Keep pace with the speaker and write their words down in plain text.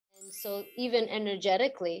So even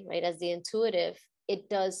energetically, right, as the intuitive, it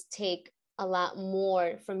does take a lot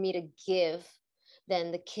more for me to give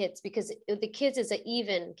than the kids, because the kids is an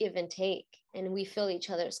even give and take, and we fill each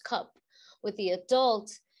other's cup. With the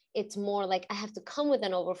adult, it's more like I have to come with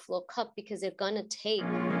an overflow cup because they're gonna take.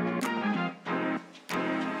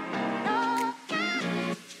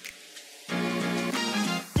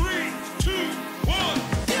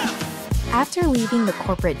 After leaving the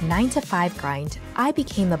corporate 9-to-5 grind, I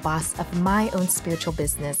became the boss of my own spiritual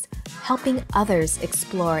business, helping others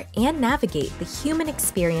explore and navigate the human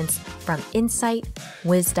experience from insight,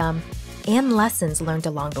 wisdom, and lessons learned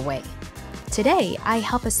along the way. Today, I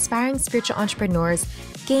help aspiring spiritual entrepreneurs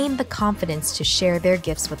gain the confidence to share their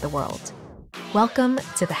gifts with the world. Welcome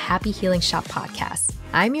to the Happy Healing Shop podcast.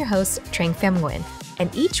 I'm your host, Trang Pham Nguyen,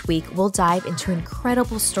 and each week we'll dive into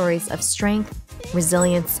incredible stories of strength,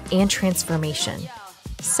 resilience, and transformation.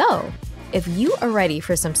 So, if you are ready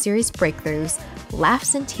for some serious breakthroughs,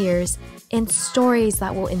 laughs and tears, and stories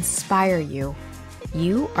that will inspire you,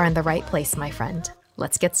 you are in the right place, my friend.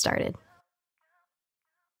 Let's get started.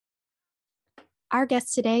 Our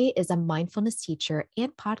guest today is a mindfulness teacher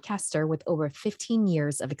and podcaster with over 15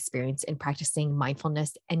 years of experience in practicing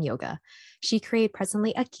mindfulness and yoga. She created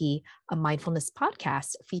Presently Aqui, a mindfulness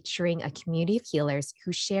podcast featuring a community of healers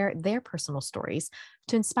who share their personal stories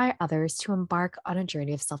to inspire others to embark on a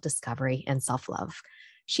journey of self-discovery and self-love.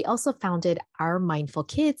 She also founded Our Mindful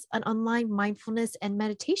Kids, an online mindfulness and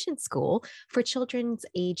meditation school for children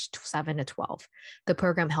aged 7 to 12. The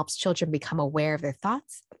program helps children become aware of their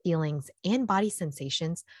thoughts, feelings, and body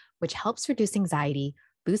sensations, which helps reduce anxiety,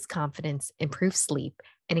 boost confidence, improve sleep,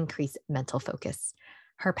 and increase mental focus.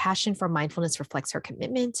 Her passion for mindfulness reflects her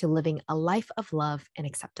commitment to living a life of love and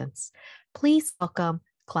acceptance. Please welcome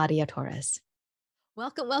Claudia Torres.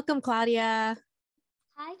 Welcome, Claudia.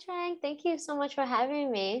 Hi, Trang. Thank you so much for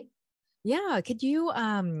having me. Yeah. Could you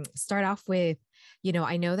start off with,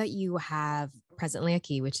 I know that you have Presently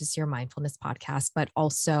Aqui, which is your mindfulness podcast, but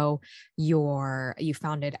also you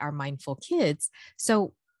founded Our Mindful Kids.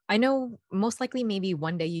 So I know most likely maybe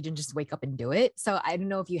one day you didn't just wake up and do it. So I don't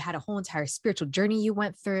know if you had a whole entire spiritual journey you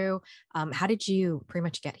went through. How did you pretty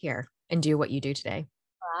much get here and do what you do today?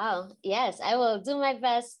 Wow. Yes, I will do my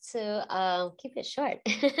best to keep it short.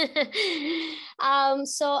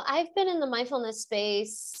 So I've been in the mindfulness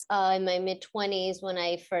space in my mid-20s when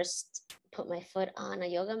I first put my foot on a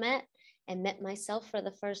yoga mat and met myself for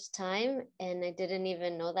the first time. And I didn't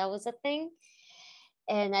even know that was a thing.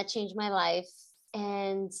 And that changed my life.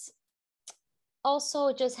 And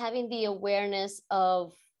also just having the awareness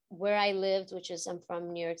of where I lived, which is I'm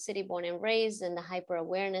from New York City, born and raised, and the hyper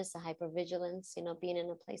awareness, the hyper vigilance, being in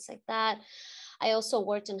a place like that. I also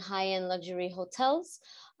worked in high-end luxury hotels.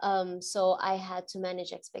 So I had to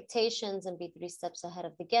manage expectations and be 3 steps ahead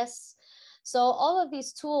of the guests. So all of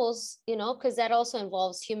these tools, because that also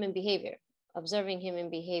involves human behavior, observing human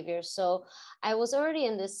behavior. So I was already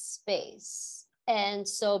in this space. And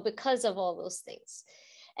so because of all those things.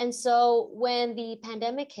 And so when the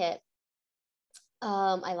pandemic hit,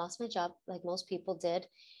 I lost my job like most people did.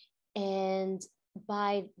 And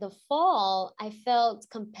by the fall, I felt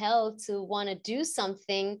compelled to want to do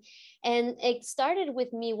something. And it started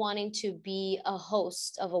with me wanting to be a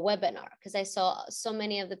host of a webinar because I saw so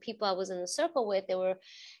many of the people I was in the circle with, they were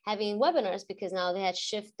having webinars because now they had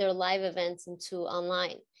shifted their live events into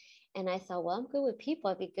online. And I thought, well, I'm good with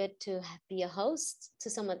people. It'd be good to be a host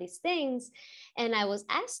to some of these things. And I was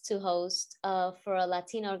asked to host for a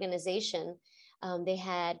Latina organization. They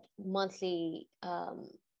had monthly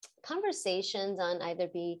conversations on either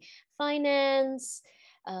be finance,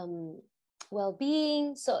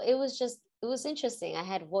 well-being. So it was interesting. I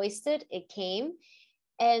had voiced it, it came.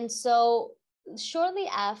 And so shortly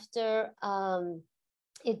after,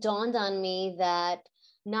 it dawned on me that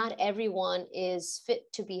not everyone is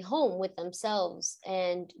fit to be home with themselves,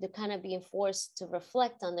 and they're kind of being forced to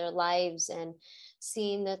reflect on their lives and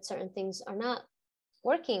seeing that certain things are not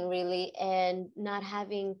working really and not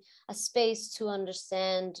having a space to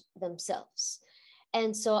understand themselves.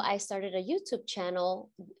 And so I started a YouTube channel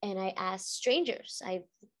and I asked strangers.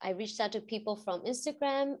 I reached out to people from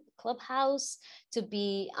Instagram, Clubhouse to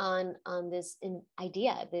be on this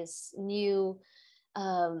idea, this new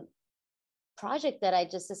project that I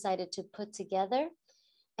just decided to put together.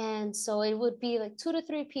 And so it would be like 2 to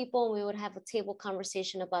 3 people and we would have a table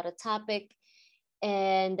conversation about a topic.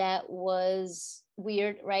 And that was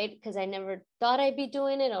weird, right? Because I never thought I'd be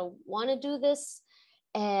doing it or want to do this.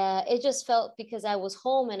 It just felt because I was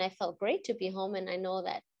home and I felt great to be home. And I know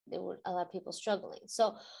that there were a lot of people struggling.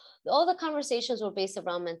 So all the conversations were based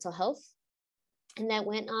around mental health. And that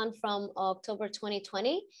went on from October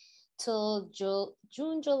 2020 till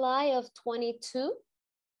June, July of 22,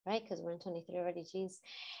 right? Because we're in 23 already, geez.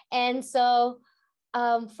 And so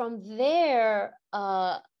from there,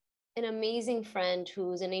 an amazing friend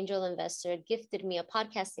who's an angel investor gifted me a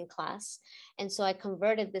podcasting class. And so I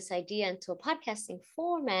converted this idea into a podcasting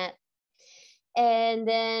format. And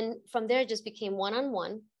then from there, it just became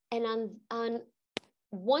one-on-one. And on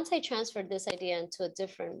once I transferred this idea into a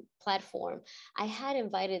different platform, I had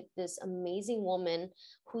invited this amazing woman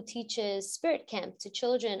who teaches spirit camp to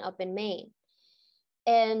children up in Maine.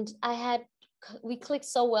 And we clicked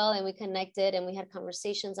so well and we connected and we had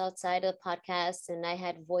conversations outside of the podcast. And I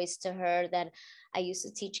had voiced to her that I used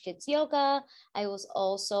to teach kids yoga. I was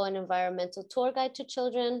also an environmental tour guide to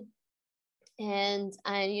children. And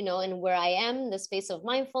where I am, the space of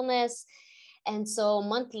mindfulness. And so a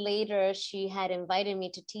month later, she had invited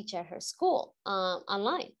me to teach at her school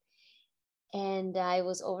online. And I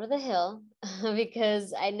was over the hill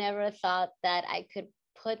because I never thought that I could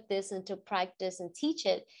put this into practice and teach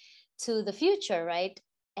it to the future, right?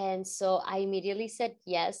 And so I immediately said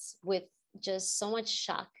yes with just so much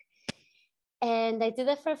shock. And I did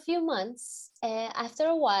that for a few months. After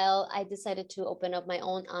a while, I decided to open up my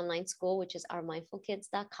own online school, which is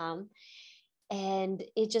ourmindfulkids.com. And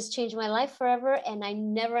it just changed my life forever. And I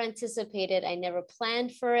never anticipated, I never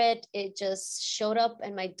planned for it. It just showed up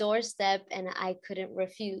at my doorstep and I couldn't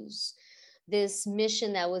refuse this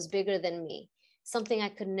mission that was bigger than me, something I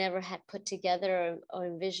could never had put together or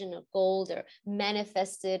envisioned or gold or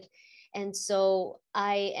manifested. And so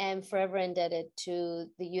I am forever indebted to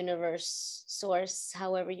the universe, source,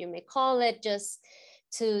 however you may call it, just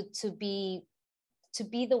to be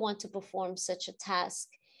the one to perform such a task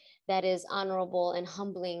that is honorable and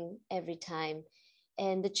humbling every time.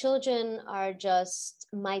 And the children are just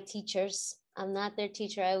my teachers. I'm not their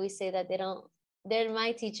teacher. I always say that they're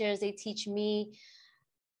my teachers. They teach me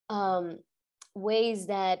ways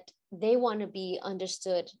that they want to be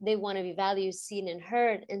understood. They want to be valued, seen, and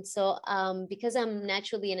heard. And so because I'm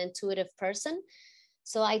naturally an intuitive person,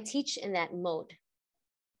 so I teach in that mode.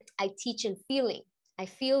 I teach in feeling. I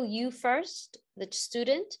feel you first, the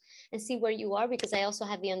student, and see where you are, because I also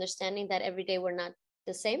have the understanding that every day we're not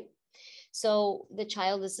the same. So the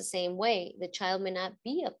child is the same way. The child may not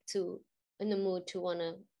be up to in the mood to want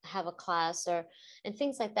to have a class and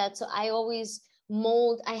things like that. So I always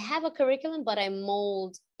mold. I have a curriculum, but I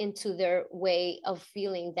mold into their way of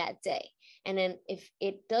feeling that day. And then if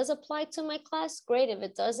it does apply to my class, great. If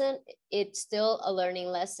it doesn't, it's still a learning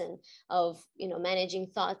lesson of, managing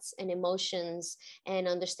thoughts and emotions and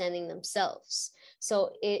understanding themselves.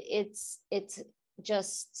 So it's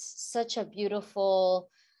just such a beautiful,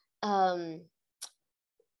 I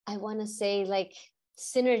want to say, like,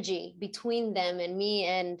 synergy between them and me.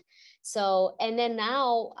 And then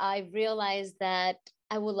now I've realized that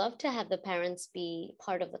I would love to have the parents be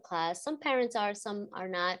part of the class. Some parents are, some are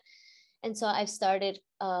not. And so I've started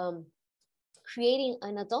creating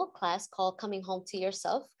an adult class called Coming Home to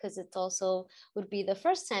Yourself, because it also would be the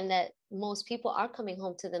first time that most people are coming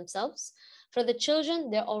home to themselves. For the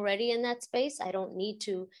children, they're already in that space. I don't need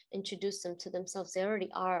to introduce them to themselves. They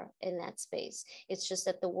already are in that space. It's just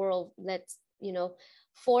that the world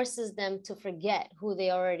forces them to forget who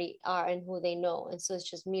they already are and who they know. And so it's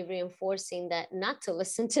just me reinforcing that not to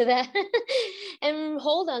listen to that and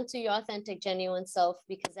hold on to your authentic, genuine self,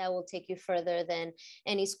 because that will take you further than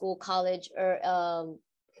any school, college, or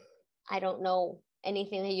I don't know,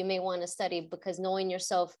 anything that you may want to study, because knowing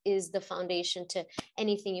yourself is the foundation to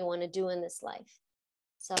anything you want to do in this life.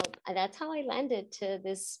 So that's how I landed to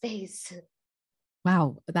this space.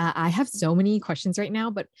 Wow, that I have so many questions right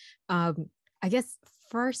now, but I guess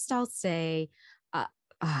first I'll say,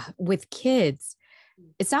 with kids,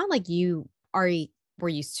 it sounded like you already were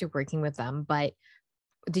used to working with them, but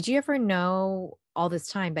did you ever know all this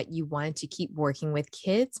time that you wanted to keep working with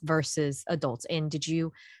kids versus adults? And did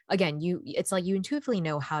you, again, it's like you intuitively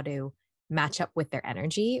know how to match up with their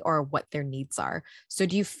energy or what their needs are. So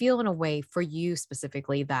do you feel in a way for you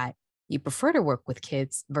specifically that you prefer to work with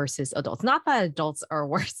kids versus adults? Not that adults are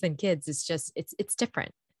worse than kids. It's just, it's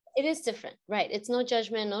different. It is different, right? It's no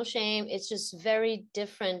judgment, no shame. It's just very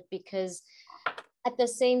different, because at the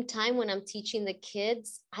same time, when I'm teaching the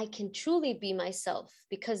kids, I can truly be myself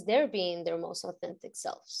because they're being their most authentic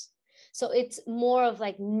selves. So it's more of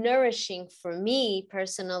like nourishing for me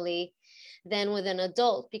personally than with an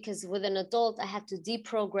adult, because with an adult, I have to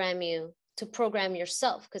deprogram you to program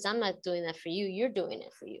yourself, because I'm not doing that for you. You're doing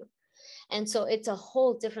it for you. And so it's a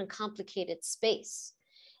whole different complicated space.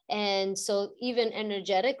 And so even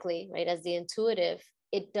energetically, right, as the intuitive,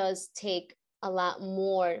 it does take a lot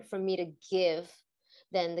more for me to give,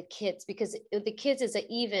 than the kids, because the kids is an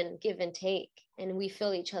even give and take, and we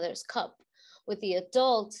fill each other's cup. With the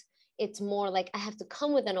adult, it's more like I have to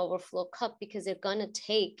come with an overflow cup, because they're going to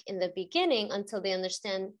take in the beginning until they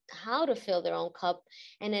understand how to fill their own cup,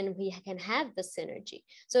 and then we can have the synergy.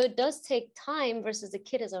 So it does take time, versus the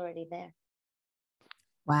kid is already there.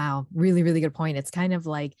 Wow. Really, really good point. It's kind of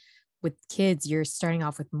like with kids, you're starting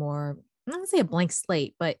off with more, I'm not gonna say a blank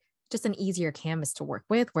slate, but just an easier canvas to work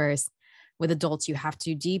with. Whereas with adults, you have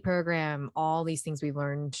to deprogram all these things we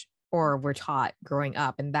learned or were taught growing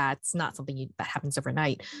up. And that's not something that happens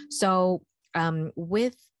overnight. So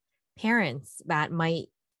with parents that might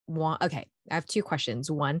want, okay, I have two questions.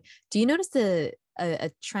 One, do you notice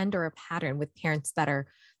a trend or a pattern with parents that are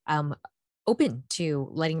open to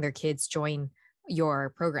letting their kids join your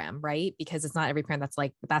program, right? Because it's not every parent that's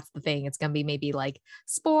like, that's the thing. It's going to be maybe like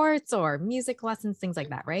sports or music lessons, things like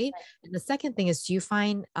that, right? And the second thing is, do you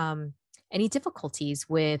find any difficulties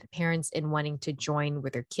with parents in wanting to join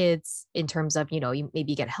with their kids in terms of, you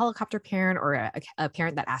maybe get a helicopter parent or a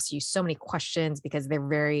parent that asks you so many questions because they're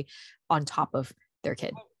very on top of their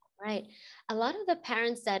kid? Right. A lot of the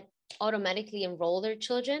parents that automatically enroll their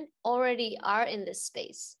children already are in this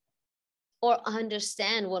space, or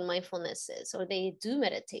understand what mindfulness is, or they do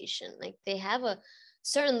meditation. Like they have a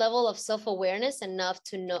certain level of self-awareness enough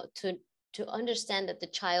to know to understand that the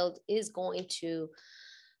child is going to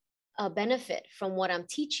benefit from what I'm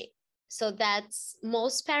teaching. So that's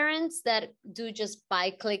most parents that do just by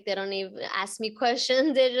click. They don't even ask me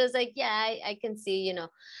questions. They're just like, yeah, I can see, and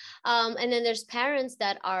then there's parents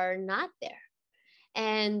that are not there.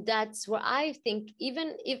 And that's where I think,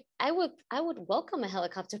 even if I would welcome a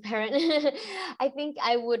helicopter parent. I think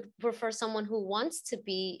I would prefer someone who wants to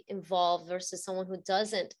be involved versus someone who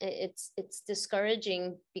doesn't. It's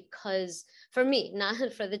discouraging, because for me, not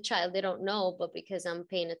for the child, they don't know, but because I'm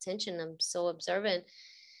paying attention, I'm so observant.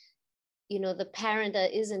 The parent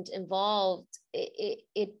that isn't involved,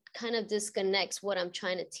 it kind of disconnects what I'm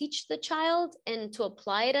trying to teach the child and to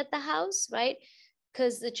apply it at the house, right?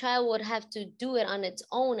 Because the child would have to do it on its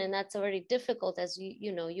own, and that's already difficult. As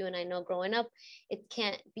you and I know, growing up, it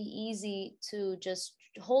can't be easy to just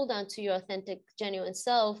hold on to your authentic, genuine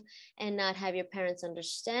self and not have your parents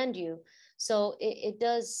understand you. So it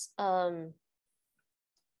does, I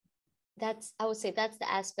would say that's the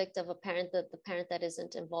aspect of a parent, that the parent that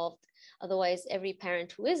isn't involved. Otherwise, every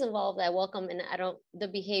parent who is involved, I welcome, and the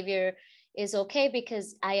behavior is okay,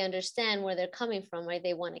 because I understand where they're coming from, right?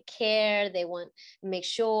 They want to care, they want to make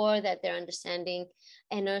sure that they're understanding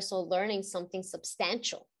and also learning something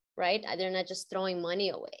substantial, right? They're not just throwing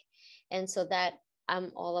money away. And so that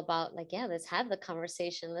I'm all about, like, yeah, let's have the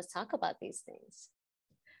conversation. Let's talk about these things.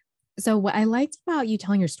 So what I liked about you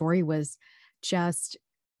telling your story was just,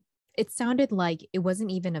 it sounded like it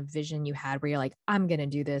wasn't even a vision you had where you're like, I'm going to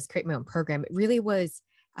do this, create my own program. It really was.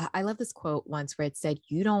 I love this quote once where it said,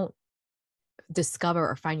 you don't discover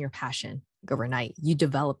or find your passion overnight, you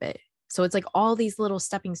develop it. So it's like all these little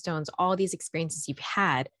stepping stones, all these experiences you've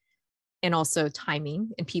had, and also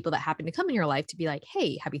timing and people that happen to come in your life to be like,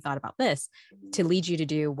 hey, have you thought about this, to lead you to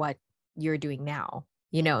do what you're doing now,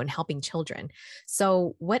 and helping children.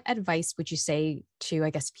 So what advice would you say to, I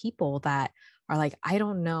guess, people that are like, I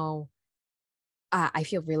don't know, I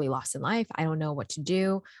feel really lost in life, I don't know what to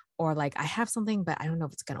do, or like I have something, but I don't know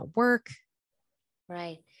if it's going to work?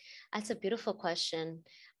 Right. That's a beautiful question.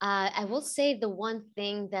 I will say the one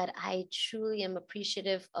thing that I truly am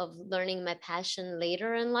appreciative of learning my passion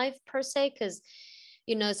later in life, per se, because,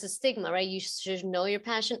 it's a stigma, right? You should know your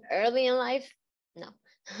passion early in life. No,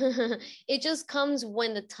 it just comes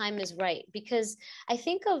when the time is right. Because I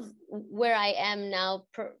think of where I am now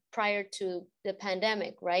prior to the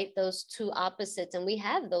pandemic, right? Those two opposites, and we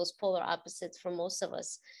have those polar opposites for most of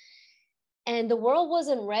us. And the world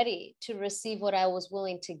wasn't ready to receive what I was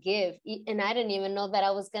willing to give. And I didn't even know that I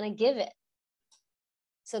was going to give it.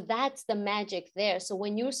 So that's the magic there. So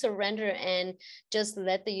when you surrender and just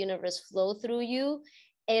let the universe flow through you,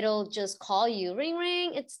 it'll just call you, ring,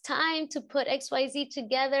 ring, it's time to put XYZ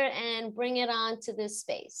together and bring it on to this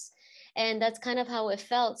space. And that's kind of how it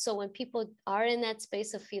felt. So when people are in that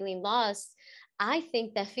space of feeling lost, I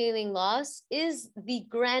think that feeling lost is the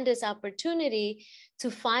grandest opportunity to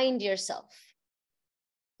find yourself.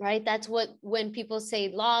 Right? That's when people say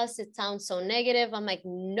lost, it sounds so negative. I'm like,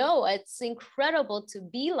 no, it's incredible to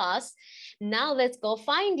be lost. Now let's go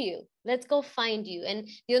find you. Let's go find you. And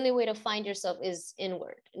the only way to find yourself is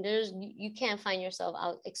inward. You can't find yourself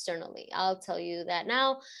out externally. I'll tell you that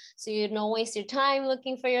now. So you don't waste your time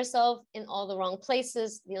looking for yourself in all the wrong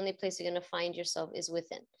places. The only place you're going to find yourself is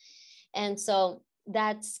within. And so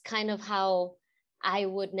that's kind of how I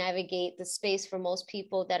would navigate the space for most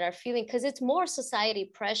people that are feeling, because it's more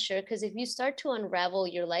society pressure. Because if you start to unravel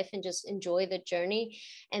your life and just enjoy the journey,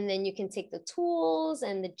 and then you can take the tools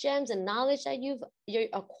and the gems and knowledge that you're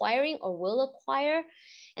acquiring or will acquire,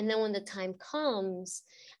 and then when the time comes,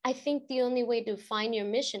 I think the only way to find your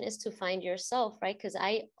mission is to find yourself, right? Because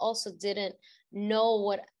I also didn't know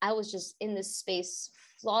what I was, just in this space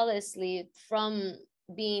flawlessly from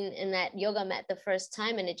being in that yoga mat the first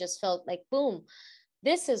time, and it just felt like boom,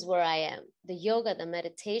 this is where I am. The yoga, the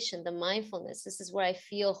meditation, the mindfulness, this is where I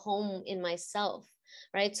feel home in myself,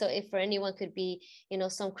 right? So if for anyone could be,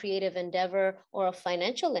 some creative endeavor or a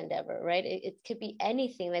financial endeavor, right? It could be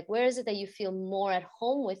anything. Like, where is it that you feel more at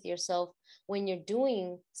home with yourself when you're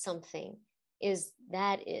doing something?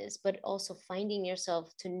 But also finding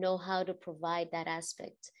yourself to know how to provide that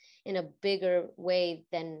aspect in a bigger way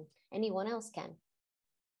than anyone else can.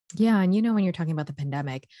 Yeah. And when you're talking about the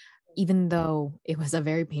pandemic, even though it was a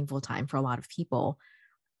very painful time for a lot of people,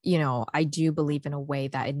 I do believe in a way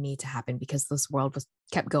that it needed to happen because this world was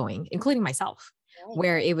kept going, including myself, Right.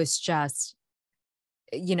 where it was just,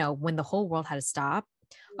 when the whole world had to stop.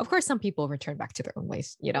 Of course, some people return back to their own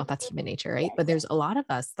ways, that's human nature, right? Yes. But there's a lot of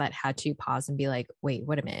us that had to pause and be like, wait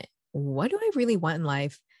a minute, what do I really want in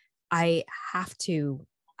life? I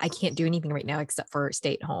can't do anything right now except for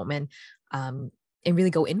stay at home and really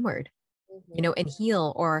go inward, and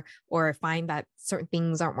heal or find that certain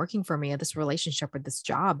things aren't working for me, or this relationship or this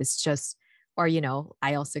job is just, or,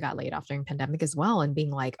 I also got laid off during pandemic as well, and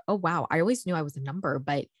being like, oh, wow, I always knew I was a number,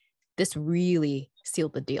 but this really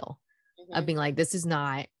sealed the deal of being like, this is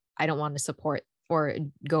not, I don't want to support or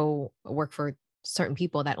go work for certain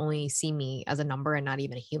people that only see me as a number and not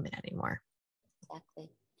even a human anymore. Exactly.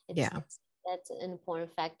 That's an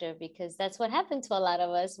important factor, because that's what happened to a lot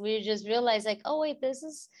of us. We just realized like, oh wait,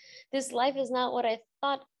 this life is not what I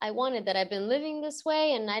thought I wanted, that I've been living this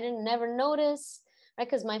way and I didn't never notice, right?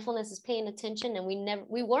 Because mindfulness is paying attention, and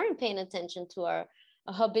we weren't paying attention to our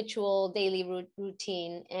habitual daily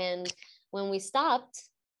routine. And when we stopped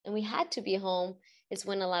and we had to be home, is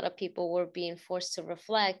when a lot of people were being forced to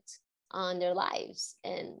reflect on their lives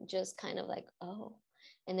and just kind of like, oh.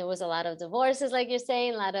 And there was a lot of divorces, like you're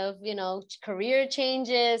saying, a lot of, career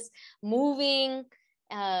changes, moving.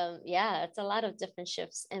 It's a lot of different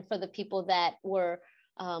shifts. And for the people that were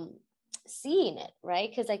seeing it, right?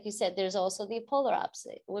 Because like you said, there's also the polar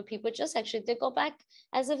opposite, where people just actually did go back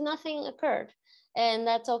as if nothing occurred. And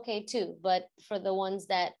that's okay too. But for the ones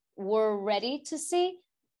that were ready to see,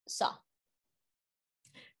 saw.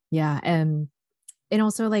 Yeah. And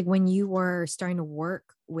also, like, when you were starting to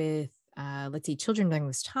work with let's say children during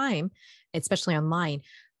this time, especially online,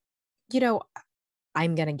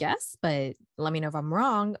 I'm going to guess, but let me know if I'm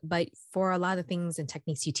wrong. But for a lot of things and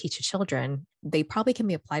techniques you teach to children, they probably can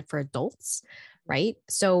be applied for adults, right?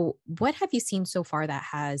 So what have you seen so far that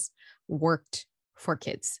has worked for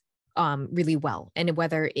kids really well? And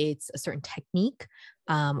whether it's a certain technique,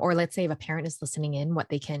 or let's say if a parent is listening in, what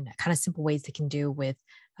they can kind of simple ways they can do with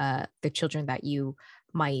the children that you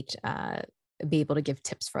might be able to give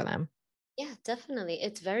tips for them. Yeah, definitely.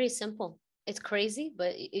 It's very simple. It's crazy,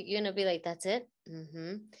 but you're going to be like, that's it.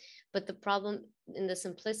 But the problem in the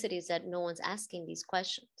simplicity is that no one's asking these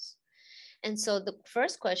questions. And so the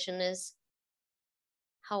first question is,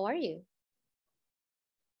 how are you?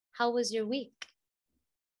 How was your week?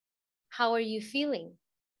 How are you feeling?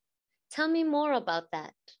 Tell me more about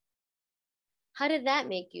that. How did that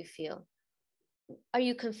make you feel? Are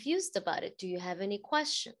you confused about it? Do you have any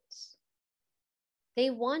questions? They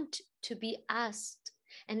want to be asked,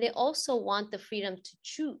 and they also want the freedom to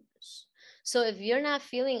choose. So if you're not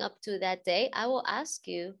feeling up to that day, I will ask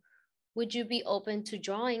you, would you be open to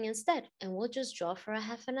drawing instead? And we'll just draw for a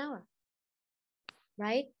half an hour,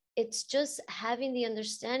 right? It's just having the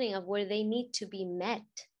understanding of where they need to be met.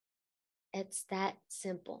 It's that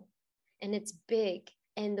simple, and it's big.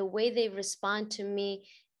 And the way they respond to me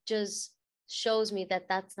just shows me that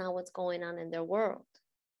that's not what's going on in their world.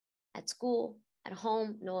 At school, at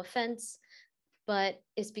home, no offense, but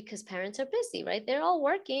it's because parents are busy, right? They're all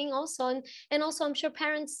working also. And also I'm sure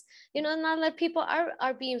parents, not a lot of people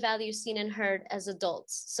are being valued, seen, and heard as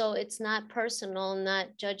adults. So it's not personal, not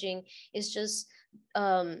judging. It's just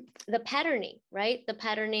the patterning, right? The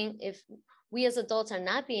patterning, if we as adults are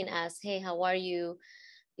not being asked, hey, how are you?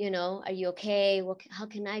 Are you okay? How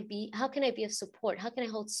can I be of support? How can I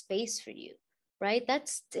hold space for you? Right?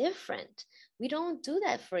 That's different. We don't do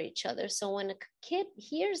that for each other. So when a kid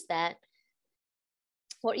hears that,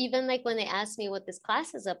 or even like when they ask me what this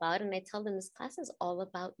class is about, and I tell them this class is all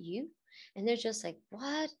about you, and they're just like,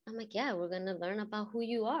 what? I'm like, yeah, we're going to learn about who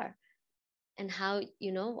you are. and how,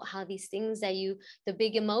 how these things the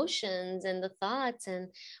big emotions and the thoughts and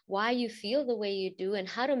why you feel the way you do and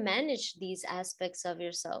how to manage these aspects of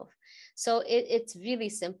yourself. So it's really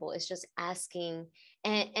simple. It's just asking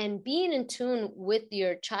and being in tune with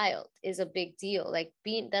your child is a big deal. Like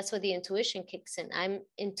that's where the intuition kicks in. I'm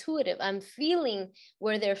intuitive. I'm feeling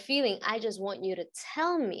where they're feeling. I just want you to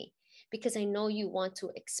tell me because I know you want to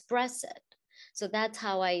express it. So that's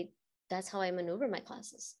how I maneuver my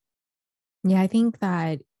classes. Yeah, I think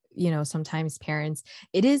that, sometimes parents,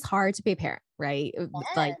 it is hard to be a parent, right?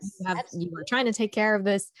 Like Yes, you are trying to take care of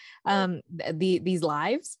this, these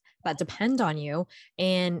lives that depend on you.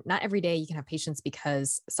 And not every day you can have patience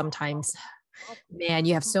because sometimes, man,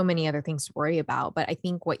 you have so many other things to worry about. But I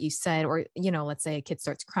think what you said, or, let's say a kid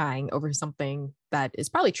starts crying over something that is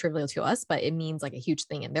probably trivial to us, but it means like a huge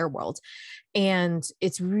thing in their world. And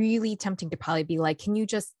it's really tempting to probably be like, can you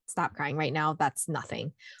just stop crying right now? That's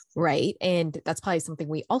nothing. Right. And that's probably something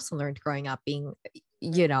we also learned growing up being,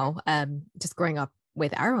 just growing up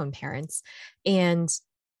with our own parents. And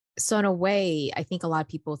so in a way, I think a lot of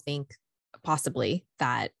people think possibly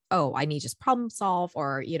that, oh, I need to just problem solve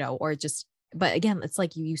or, or just, but again, it's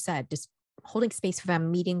like you said, just holding space for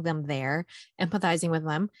them, meeting them there, empathizing with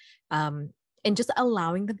them, and just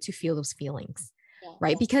allowing them to feel those feelings,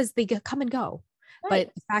 right? Because they come and go. Right.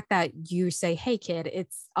 But the fact that you say, hey, kid,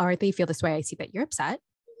 it's all right that you feel this way. I see that you're upset.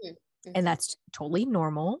 Mm-hmm. And that's totally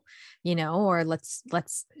normal, or let's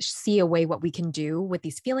see a way what we can do with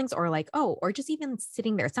these feelings, or like, oh, or just even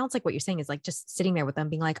sitting there. It sounds like what you're saying is like just sitting there with them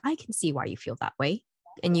being like, I can see why you feel that way.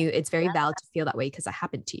 And it's very valid to feel that way because it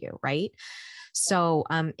happened to you. Right. So,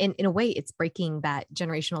 in a way, it's breaking that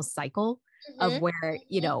generational cycle of where,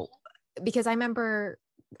 because I remember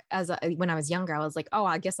when I was younger, I was like, oh,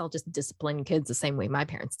 I guess I'll just discipline kids the same way my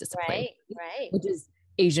parents disciplined, right. Which is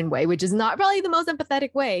Asian way, which is not probably the most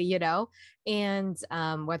empathetic way, and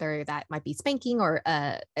whether that might be spanking or,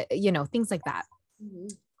 things like that. Mm-hmm.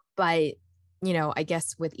 But, I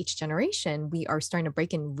guess with each generation, we are starting to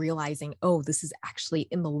break and realizing, oh, this is actually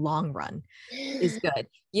in the long run is good,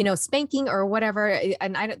 spanking or whatever.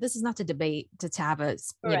 And this is not to debate to have a,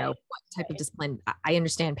 what type of discipline. I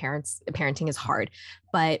understand parenting is hard,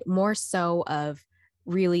 but more so of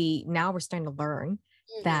really now we're starting to learn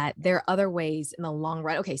that there are other ways in the long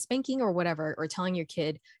run. Okay, spanking or whatever, or telling your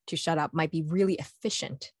kid to shut up might be really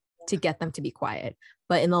efficient to get them to be quiet.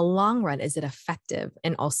 But in the long run, is it effective?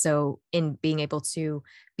 And also in being able to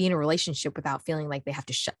be in a relationship without feeling like they have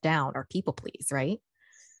to shut down or people please, right?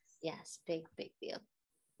 Yes, big deal.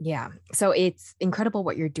 Yeah. So it's incredible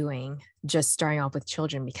what you're doing, just starting off with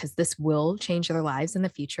children, because this will change their lives in the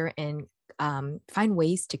future and find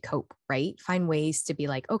ways to cope, right? Find ways to be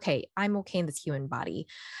like, okay, I'm okay in this human body.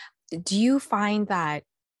 Do you find that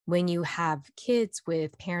when you have kids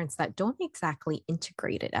with parents that don't exactly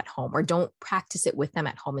integrate it at home or don't practice it with them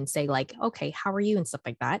at home and say like, okay, how are you and stuff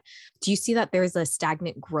like that? Do you see that there's a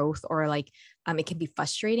stagnant growth or like it can be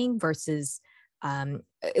frustrating versus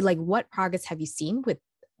like what progress have you seen with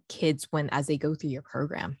kids as they go through your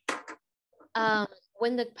program?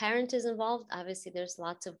 When the parent is involved, obviously there's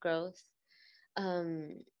lots of growth.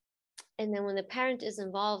 And then when the parent is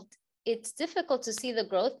involved, it's difficult to see the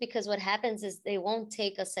growth because what happens is they won't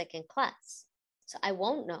take a second class. So I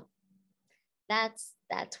won't know. That's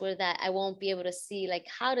where I won't be able to see like,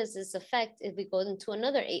 how does this affect if we go into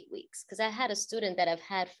another 8 weeks? Because I had a student that I've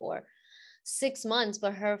had for 6 months,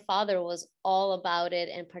 but her father was all about it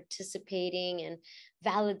and participating and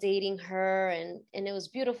validating her. And it was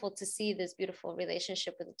beautiful to see this beautiful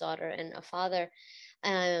relationship with a daughter and a father.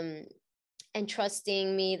 And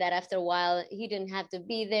trusting me that after a while he didn't have to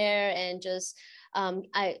be there and just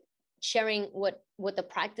sharing what the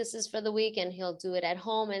practice is for the week, and he'll do it at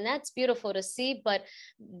home, and that's beautiful to see. But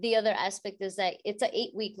the other aspect is that it's an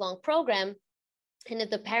 8-week long program, and if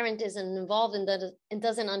the parent isn't involved and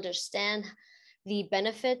doesn't understand the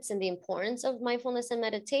benefits and the importance of mindfulness and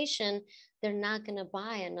meditation, they're not going to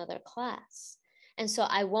buy another class. And so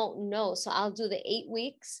I won't know. So I'll do the 8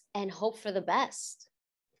 weeks and hope for the best.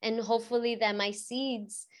 And hopefully that my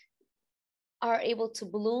seeds are able to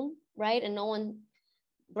bloom, right? And no one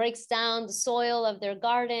breaks down the soil of their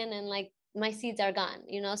garden and like my seeds are gone,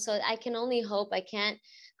 So I can only hope. I can't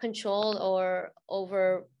control or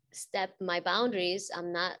overstep my boundaries.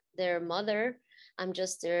 I'm not their mother. I'm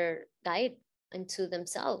just their guide into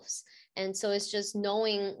themselves. And so it's just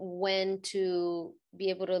knowing when to be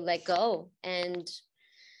able to let go and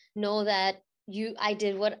know that I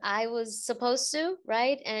did what I was supposed to,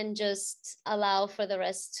 right? And just allow for the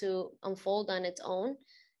rest to unfold on its own,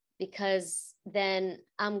 because then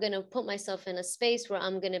I'm going to put myself in a space where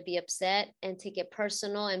I'm going to be upset and take it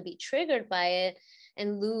personal and be triggered by it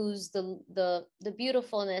and lose the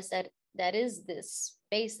beautifulness that is this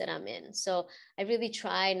space that I'm in. So I really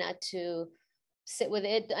try not to sit with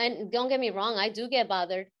it. And don't get me wrong, I do get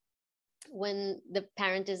bothered when the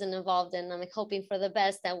parent isn't involved, and I'm like hoping for the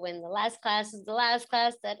best that when the last class is the last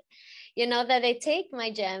class, that that they take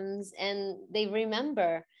my gems and they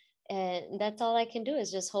remember. And that's all I can do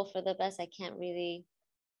is just hope for the best. I can't really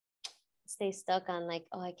stay stuck on like,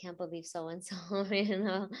 oh, I can't believe so and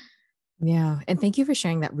so. Yeah. And thank you for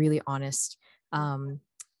sharing that really honest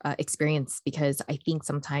experience, because I think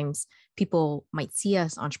sometimes people might see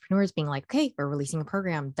us entrepreneurs being like, okay, we're releasing a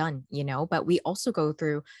program, done, but we also go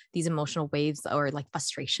through these emotional waves or like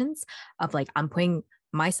frustrations of like, I'm putting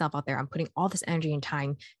myself out there, I'm putting all this energy and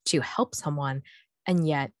time to help someone, and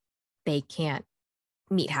yet they can't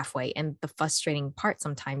meet halfway. And the frustrating part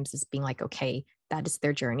sometimes is being like, okay, that is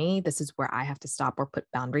their journey. This is where I have to stop or put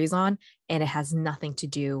boundaries on. And it has nothing to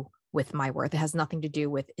do with my worth. It has nothing to do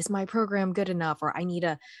with, is my program good enough? Or I need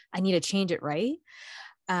to change it. Right.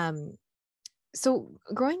 So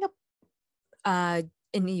growing up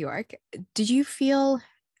in New York,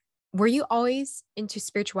 were you always into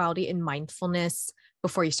spirituality and mindfulness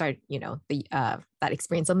before you started, that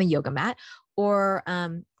experience on the yoga mat, or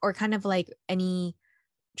kind of like any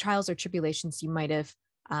trials or tribulations you might have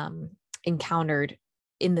encountered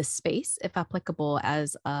in the space, if applicable,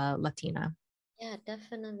 as a Latina? Yeah,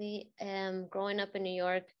 definitely. Growing up in New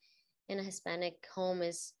York in a Hispanic home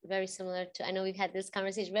is very similar to, I know we've had this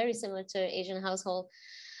conversation, very similar to Asian household.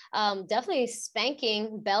 Definitely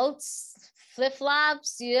spanking, belts,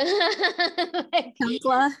 flip-flops, like,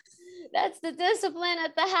 that's the discipline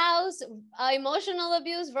at the house. Emotional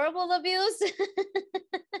abuse, verbal abuse.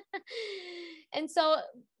 And so,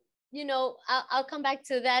 I'll come back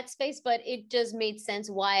to that space, but it just made sense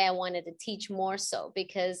why I wanted to teach more so,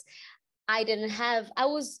 because I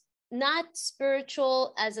was not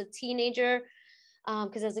spiritual as a teenager.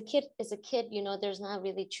 Because as a kid, there's not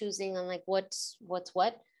really choosing on like what's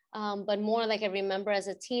what. But more like I remember as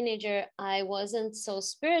a teenager, I wasn't so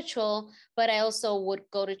spiritual, but I also would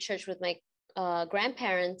go to church with my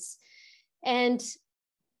grandparents. And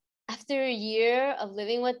after a year of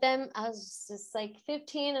living with them, I was just like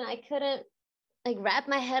 15 and I couldn't like wrap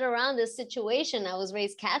my head around this situation. I was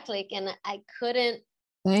raised Catholic and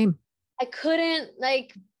Same. I couldn't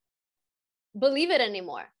like believe it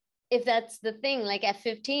anymore. If that's the thing, like at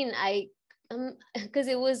 15, because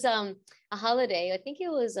it was a holiday. I think it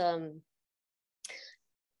was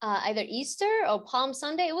either Easter or Palm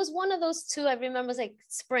Sunday. It was one of those two. I remember it was like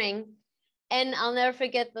spring. And I'll never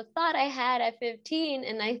forget the thought I had at 15.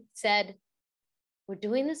 And I said, we're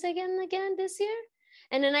doing this again this year?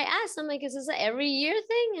 And then I asked, I'm like, is this an every year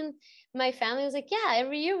thing? And my family was like, yeah,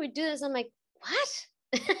 every year we do this. I'm like, what?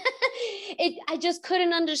 I just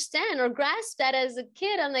couldn't understand or grasp that as a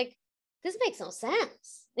kid. I'm like, this makes no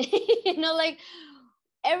sense. Like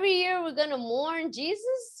every year we're going to mourn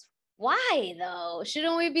Jesus. Why though?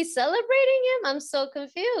 Shouldn't we be celebrating him? I'm so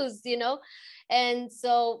confused, And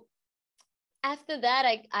so after that,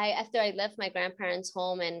 after I left my grandparents'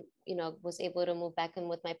 home and, was able to move back in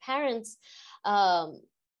with my parents,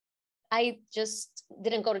 I just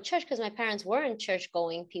didn't go to church because my parents weren't church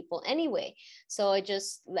going people anyway. So I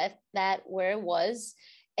just left that where it was.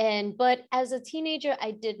 But as a teenager,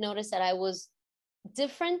 I did notice that I was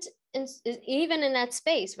different, even in that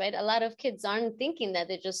space, right? A lot of kids aren't thinking that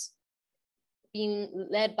they're just being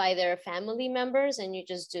led by their family members and you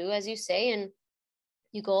just do as you say and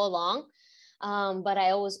you go along. But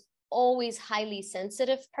I was always highly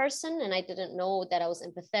sensitive person and I didn't know that I was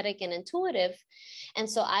empathetic and intuitive. And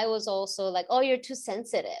so I was also like, oh, you're too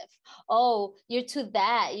sensitive. Oh, you're too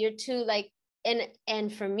that. You're too like,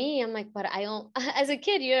 and for me, I'm like, but I don't, as a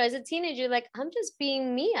kid, as a teenager, like, I'm just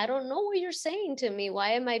being me. I don't know what you're saying to me.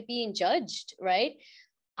 Why am I being judged? Right.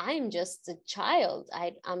 I'm just a child.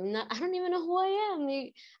 I'm not, I don't even know who I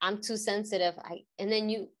am. I'm too sensitive. And then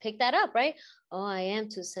you pick that up, right? Oh, I am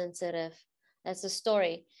too sensitive. That's the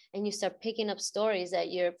story. And you start picking up stories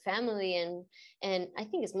that your family and I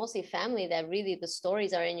think it's mostly family that really the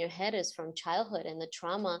stories are in your head is from childhood and the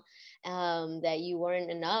trauma, that you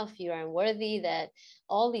weren't enough, you are unworthy, that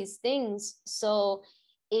all these things. So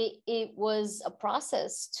it was a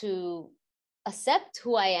process to accept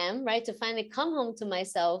who I am, right? To finally come home to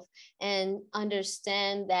myself and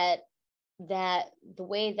understand that the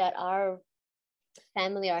way that our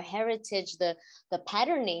family, our heritage, the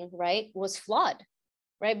patterning, right, was flawed,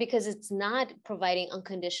 right? Because it's not providing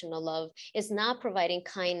unconditional love. It's not providing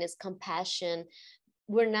kindness, compassion,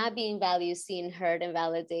 we're not being valued, seen, heard, and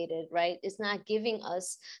validated, right? It's not giving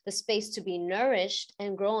us the space to be nourished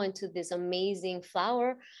and grow into this amazing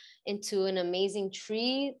flower, into an amazing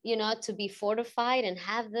tree, to be fortified and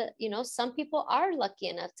have some people are lucky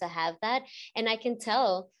enough to have that. And I can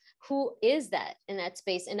tell who is that in that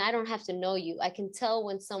space. And I don't have to know you. I can tell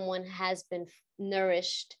when someone has been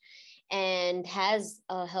nourished and has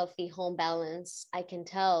a healthy home balance. I can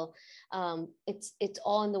tell. It's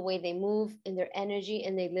all in the way they move, in their energy,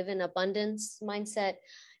 and they live in abundance mindset,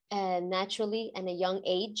 and naturally, and a young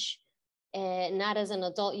age. And not as an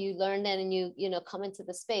adult, you learn that and you come into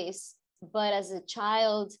the space. But as a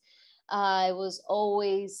child, I was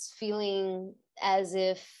always feeling as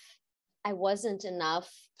if I wasn't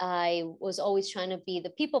enough. I was always trying to be the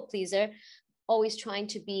people pleaser, always trying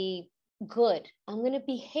to be good. I'm going to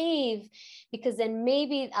behave because then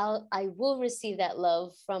maybe I will receive that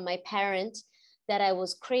love from my parent that I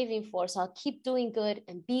was craving for. So I'll keep doing good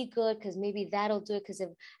and be good because maybe that'll do it. Because if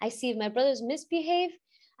I see if my brothers misbehave,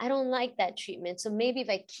 I don't like that treatment. So maybe if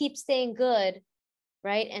I keep staying good,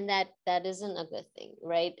 right? And that isn't a good thing,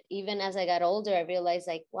 right? Even as I got older, I realized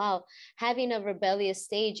like, wow, having a rebellious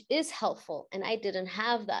stage is helpful. And I didn't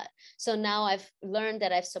have that. So now I've learned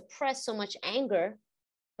that I've suppressed so much anger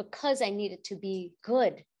because I needed to be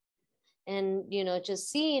good. And, just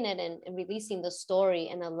seeing it and releasing the story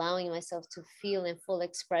and allowing myself to feel in full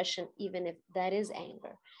expression, even if that is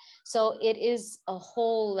anger. So it is a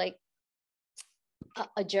whole, like,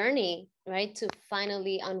 a journey, right? To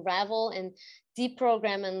finally unravel and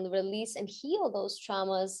deprogram and release and heal those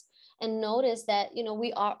traumas and notice that,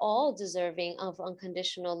 we are all deserving of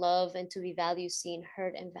unconditional love and to be valued, seen,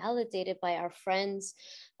 heard, and validated by our friends,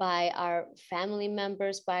 by our family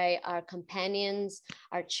members, by our companions,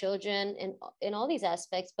 our children, and in all these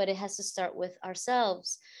aspects. But it has to start with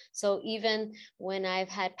ourselves. So even when I've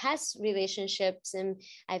had past relationships and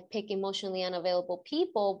I've picked emotionally unavailable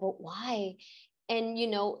people, but why? And,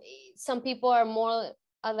 some people are more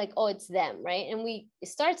like, oh, it's them, right? And it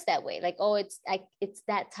starts that way, like, oh, it's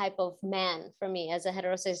that type of man for me as a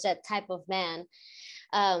heterosexual, that type of man.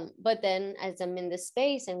 But then as I'm in this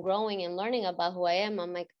space and growing and learning about who I am,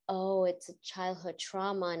 I'm like, oh, it's a childhood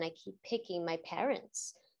trauma. And I keep picking my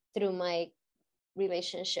parents through my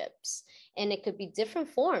relationships. And it could be different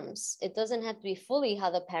forms. It doesn't have to be fully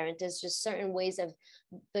how the parent is, just certain ways of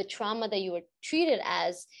the trauma that you were treated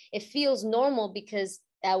as. It feels normal because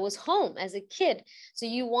that was home as a kid. So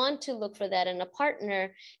you want to look for that in a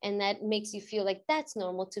partner, and that makes you feel like that's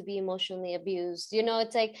normal to be emotionally abused.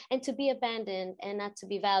 It's like, and to be abandoned and not to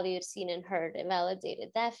be valued, seen, and heard and validated,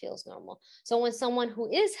 that feels normal. So when someone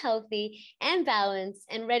who is healthy and balanced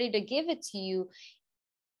and ready to give it to you,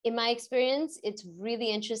 in my experience, it's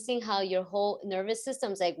really interesting how your whole nervous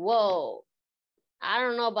system's like, whoa, I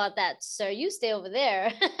don't know about that, sir. You stay over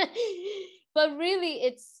there. But really,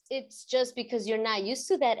 it's just because you're not used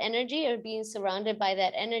to that energy or being surrounded by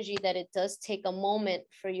that energy that it does take a moment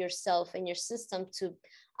for yourself and your system to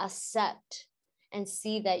accept and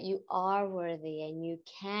see that you are worthy and you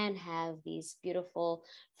can have these beautiful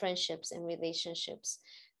friendships and relationships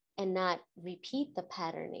and not repeat the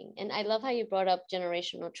patterning. And I love how you brought up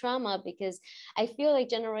generational trauma, because I feel like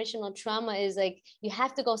generational trauma is like you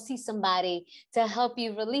have to go see somebody to help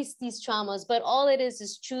you release these traumas. But all it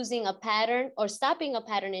is choosing a pattern or stopping a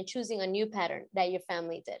pattern and choosing a new pattern that your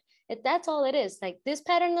family did. That's all it is. Like, this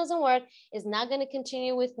pattern doesn't work. It's not going to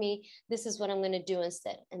continue with me. This is what I'm going to do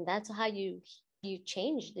instead. And that's how you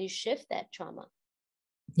change, you shift that trauma.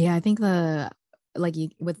 Yeah, I think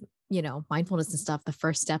with mindfulness and stuff, the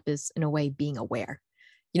first step is, in a way, being aware,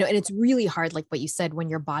 and it's really hard, like what you said, when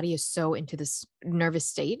your body is so into this nervous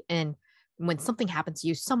state. And when something happens to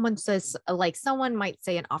you, someone might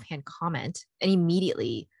say an offhand comment, and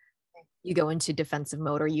immediately you go into defensive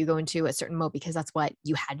mode, or you go into a certain mode because that's what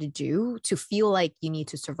you had to do to feel like you need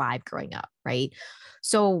to survive growing up. Right.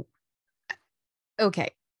 So,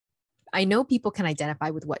 okay, I know people can identify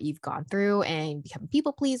with what you've gone through and become a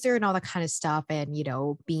people pleaser and all that kind of stuff. And,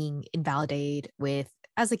 being invalidated with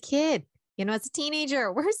as a kid, as a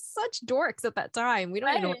teenager, we're such dorks at that time. We don't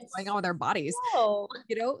even know what's going on with our bodies,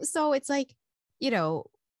 So it's like,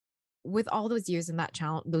 with all those years and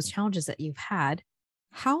those challenges that you've had,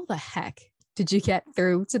 how the heck did you get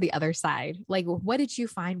through to the other side? Like, what did you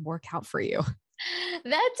find work out for you?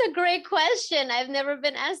 That's a great question. I've never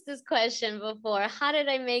been asked this question before. How did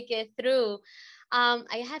I make it through?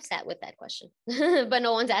 I have sat with that question, but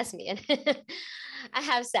no one's asked me it. I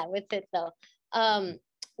have sat with it though.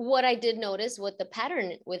 What I did notice, what the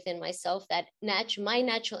pattern within myself, that my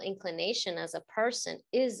natural inclination as a person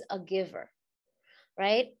is a giver,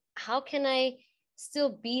 right? How can I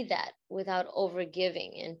still be that without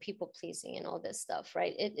overgiving and people pleasing and all this stuff,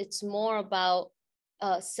 right? It's more about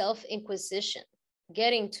self-inquisition,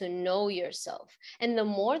 getting to know yourself. And the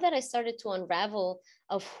more that I started to unravel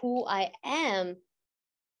of who I am,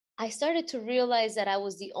 I started to realize that I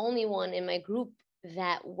was the only one in my group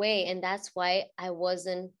that way. And that's why I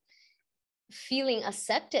wasn't feeling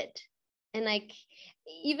accepted. And like,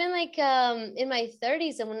 even like in my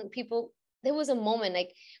 30s, and when people, there was a moment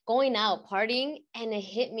like going out partying and it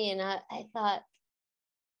hit me, and I thought,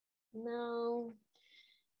 no,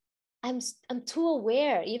 I'm too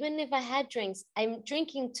aware. Even if I had drinks, I'm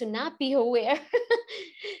drinking to not be aware,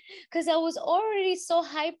 because I was already so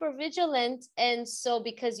hyper vigilant. And so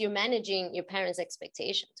because you're managing your parents'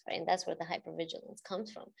 expectations, right? And that's where the hypervigilance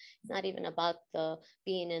comes from. It's not even about the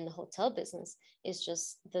being in the hotel business. It's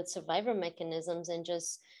just the survivor mechanisms and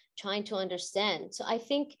just trying to understand. So I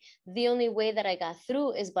think the only way that I got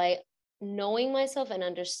through is by knowing myself and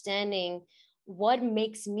understanding what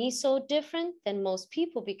makes me so different than most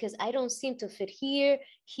people, because I don't seem to fit here,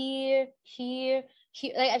 here, here,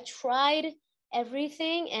 here. Like I've tried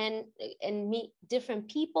everything and meet different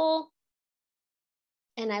people,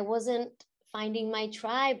 and I wasn't finding my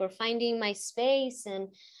tribe or finding my space. And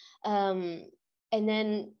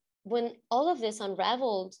then when all of this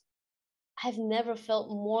unraveled, I've never felt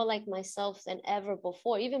more like myself than ever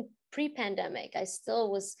before. Even pre-pandemic, I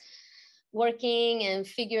still was working and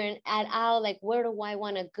figuring it out, like, where do I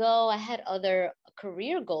want to go? I had other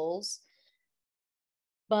career goals,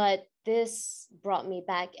 but this brought me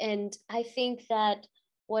back. And I think that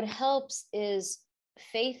what helps is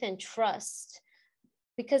faith and trust,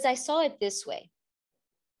 because I saw it this way.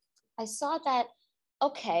 I saw that,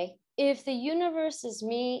 okay, if the universe is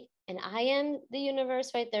me and I am the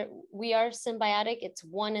universe, right there, we are symbiotic, it's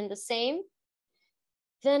one and the same,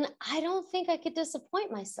 then I don't think I could disappoint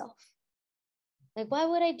myself. Like, why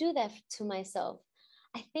would I do that to myself?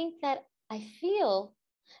 I think that I feel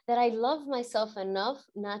that I love myself enough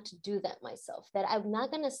not to do that myself, that I'm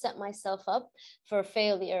not going to set myself up for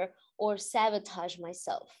failure or sabotage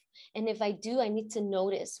myself. And if I do, I need to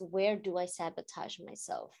notice, where do I sabotage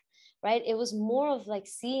myself, right? It was more of like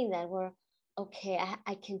seeing that, where, okay,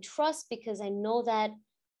 I can trust, because I know that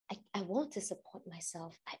I won't disappoint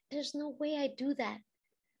myself. There's no way I do that.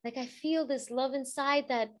 Like, I feel this love inside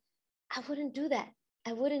that I wouldn't do that.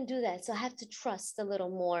 I wouldn't do that. So I have to trust a little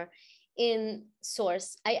more in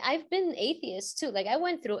source. I've been atheist too. Like, I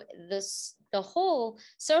went through the whole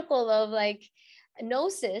circle of like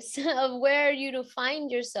gnosis of where you to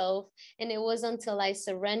find yourself. And it was until I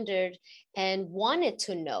surrendered and wanted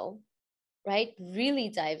to know, right? Really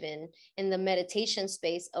dive in the meditation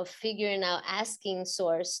space of figuring out, asking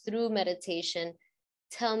source through meditation,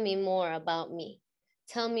 tell me more about me.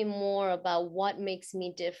 Tell me more about what makes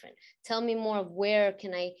me different. Tell me more of where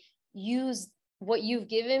can I use what you've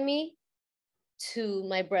given me to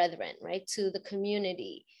my brethren, right? To the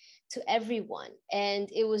community, to everyone. And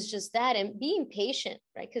it was just that, and being patient,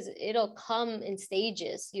 right? Because it'll come in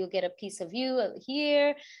stages. You'll get a piece of you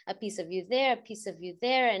here, a piece of you there, a piece of you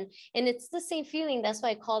there. And it's the same feeling. That's why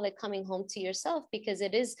I call it coming home to yourself, because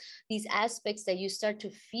it is these aspects that you start to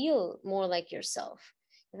feel more like yourself.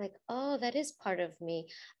 You're like, oh, that is part of me.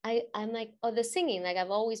 I'm like, oh, the singing, like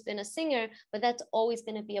I've always been a singer, but that's always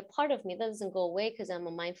going to be a part of me. That doesn't go away because I'm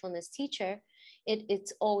a mindfulness teacher.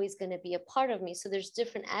 It's always going to be a part of me. So there's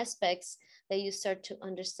different aspects that you start to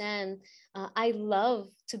understand. I love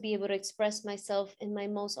to be able to express myself in my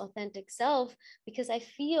most authentic self, because I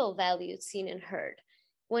feel valued, seen, and heard.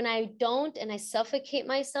 When I don't, and I suffocate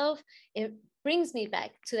myself, it brings me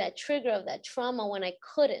back to that trigger of that trauma when I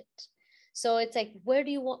couldn't. So it's like, where do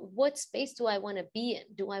you want, what space do I want to be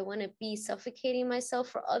in? Do I want to be suffocating myself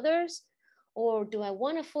for others? Or do I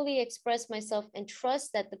want to fully express myself and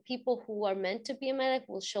trust that the people who are meant to be in my life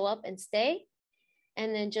will show up and stay?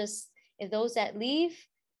 And then just, if those that leave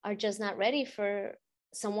are just not ready for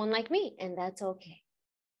someone like me, and that's okay.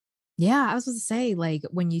 Yeah, I was going to say, like,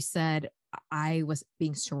 when you said I was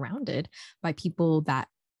being surrounded by people that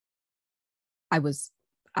I was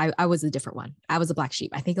a different one. I was a black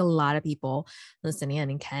sheep. I think a lot of people listening in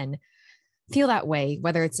and can feel that way,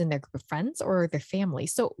 whether it's in their group of friends or their family.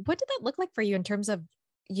 So what did that look like for you in terms of,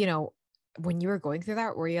 when you were going through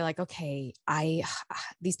that, where you're like, okay,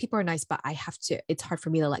 these people are nice, but it's hard for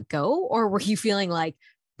me to let go? Or were you feeling like,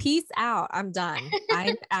 peace out, I'm done.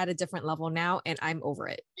 I'm at a different level now and I'm over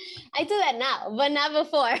it? I do that now, but not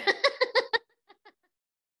before.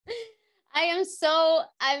 I'm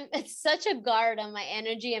such a guard on my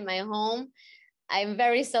energy in my home. I'm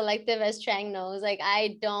very selective, as Trang knows. Like,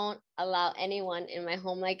 I don't allow anyone in my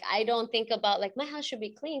home. Like, I don't think about like my house should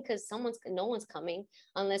be clean because no one's coming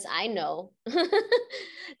unless I know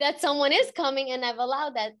that someone is coming, and I've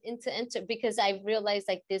allowed that into enter because I've realized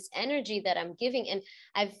like this energy that I'm giving, and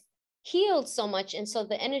I've healed so much, and so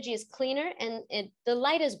the energy is cleaner, and the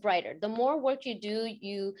light is brighter. The more work you do,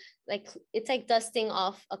 you like, it's like dusting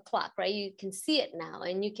off a clock, right? You can see it now,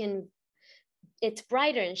 and it's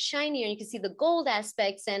brighter and shinier, and you can see the gold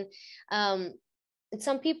aspects. And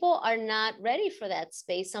some people are not ready for that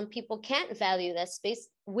space. Some people can't value that space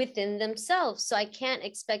within themselves, so I can't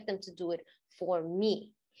expect them to do it for me,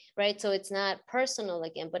 right? So it's not personal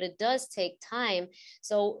again, but it does take time.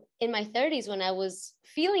 So in my 30s, when I was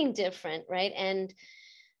feeling different, right, and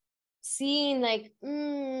seeing like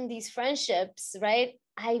these friendships, right,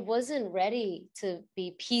 I wasn't ready to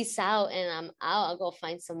be peace out and I'm out, I'll go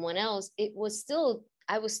find someone else. I was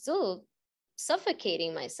still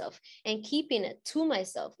suffocating myself and keeping it to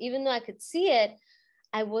myself. Even though I could see it,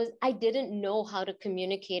 I didn't know how to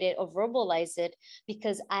communicate it or verbalize it,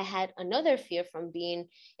 because I had another fear from being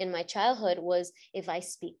in my childhood was, if I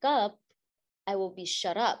speak up, I will be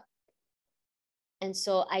shut up. And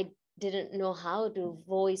so I didn't know how to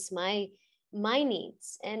voice my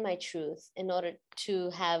needs and my truth in order to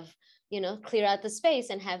have, clear out the space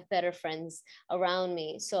and have better friends around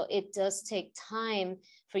me. So it does take time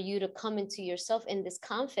for you to come into yourself in this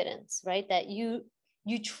confidence, right? That you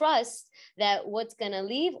trust that what's going to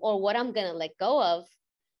leave or what I'm going to let go of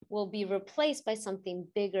will be replaced by something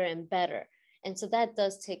bigger and better. And so that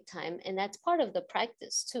does take time. And that's part of the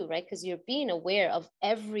practice too, right? Because you're being aware of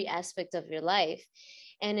every aspect of your life.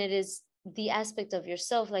 And it is the aspect of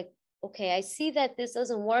yourself, like, okay, I see that this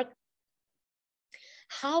doesn't work.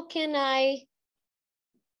 How can I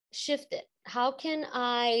shift it? How can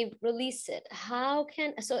I release it?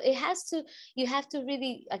 So you have to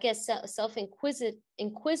really, I guess,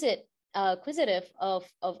 inquisitive of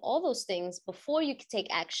all those things before you can take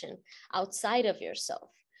action outside of yourself.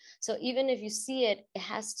 So even if you see it,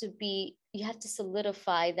 you have to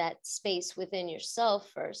solidify that space within yourself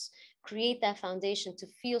first, create that foundation to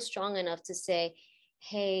feel strong enough to say,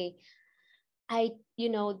 hey,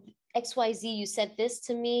 XYZ, you said this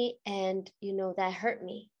to me, and that hurt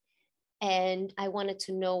me. And I wanted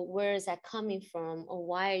to know, where is that coming from, or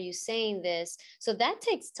why are you saying this? So that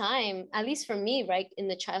takes time, at least for me, right? In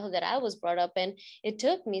the childhood that I was brought up in, it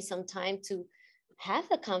took me some time to have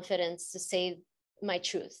the confidence to say my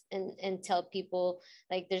truth and tell people.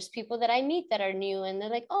 Like, there's people that I meet that are new, and they're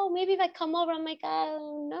like, oh, maybe if I come over. I'm like,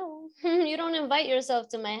 oh, no, you don't invite yourself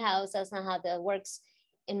to my house. That's not how that works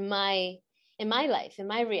in my life, in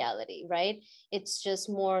my reality, right? It's just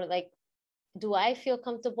more like, do I feel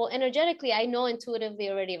comfortable energetically? I know intuitively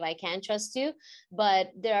already if I can trust you,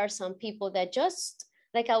 but there are some people that just,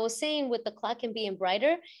 like I was saying with the clock and being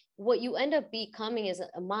brighter, what you end up becoming is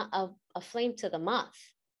a flame to the moth.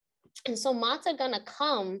 And so moths are gonna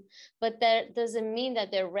come, but that doesn't mean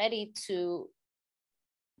that they're ready to,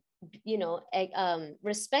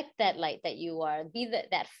 respect that light that you are, be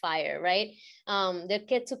that fire, right? They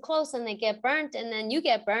get too close and they get burnt, and then you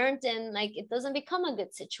get burnt, and like, it doesn't become a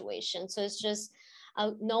good situation. So it's just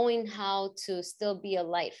knowing how to still be a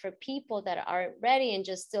light for people that aren't ready, and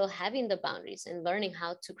just still having the boundaries and learning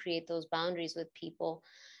how to create those boundaries with people.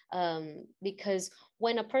 Because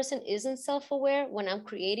when a person isn't self-aware, when I'm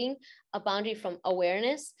creating a boundary from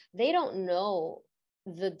awareness, they don't know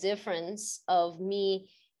the difference of me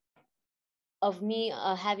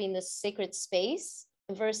having this sacred space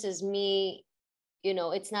versus me,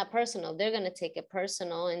 it's not personal. They're going to take it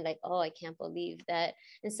personal and like, oh, I can't believe that,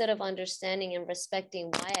 instead of understanding and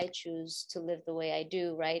respecting why I choose to live the way I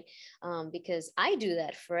do, right? Because I do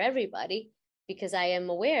that for everybody, because I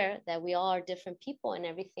am aware that we all are different people, and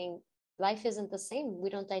everything, life isn't the same.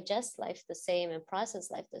 We don't digest life the same and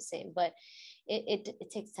process life the same. But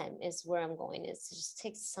it takes time, is where I'm going. It just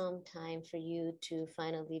takes some time for you to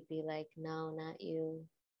finally be like, no, not you.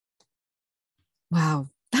 Wow.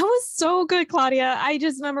 That was so good, Claudia. I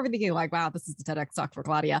just remember thinking like, wow, this is the TEDx talk for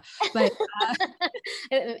Claudia. But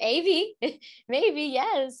maybe,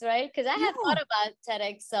 yes, right? Because I had thought about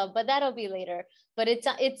TEDx, but that'll be later. But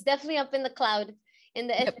it's definitely up in the cloud, in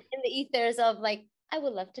the ethers of like, I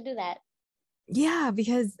would love to do that. Yeah,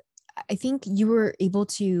 because I think you were able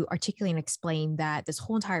to articulate and explain that this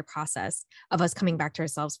whole entire process of us coming back to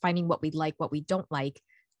ourselves, finding what we like, what we don't like,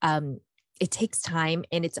 it takes time,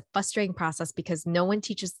 and it's a frustrating process because no one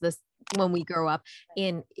teaches this when we grow up,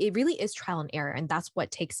 and it really is trial and error, and that's what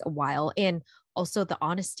takes a while. And also the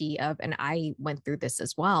honesty of, and I went through this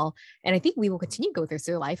as well, and I think we will continue to go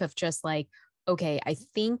through life of just like, okay, I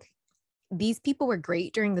think these people were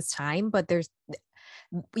great during this time, but there's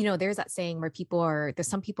that saying where there's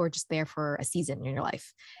some people are just there for a season in your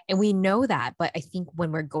life. And we know that. But I think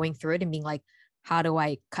when we're going through it and being like, how do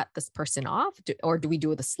I cut this person off? Or do we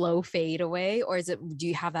do the slow fade away? Or do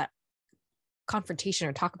you have that confrontation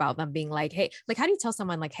or talk about them being like, hey, like, how do you tell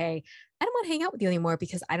someone like, hey, I don't want to hang out with you anymore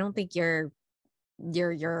because I don't think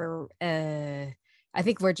I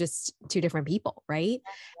think we're just two different people. Right.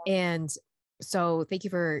 And so thank you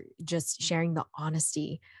for just sharing the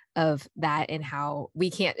honesty of that and how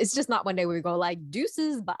it's just not one day where we go like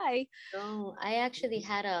deuces, bye. No, I actually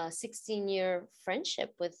had a 16-year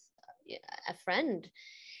friendship with a friend,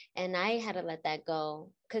 and I had to let that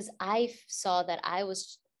go because I saw that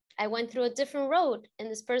I went through a different road,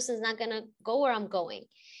 and this person's not going to go where I'm going.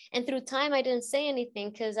 And through time, I didn't say anything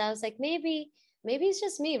because I was like, maybe it's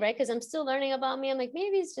just me, right? Because I'm still learning about me. I'm like,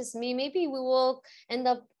 maybe it's just me. Maybe we will end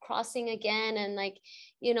up crossing again. And like,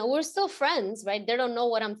 we're still friends, right? They don't know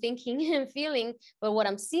what I'm thinking and feeling, but what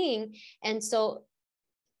I'm seeing. And so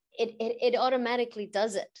it automatically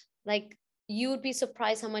does it. Like, you would be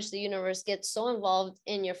surprised how much the universe gets so involved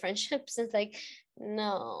in your friendships. It's like,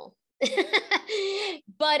 no.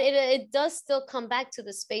 But it does still come back to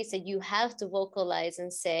the space that you have to vocalize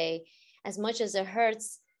and say, as much as it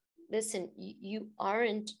hurts, listen, you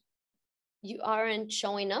aren't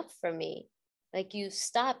showing up for me. Like, you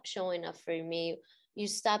stopped showing up for me. You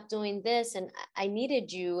stopped doing this, and I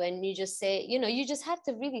needed you. And you just say, you just have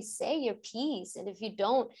to really say your piece. And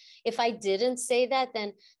if I didn't say that,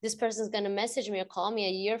 then this person's going to message me or call me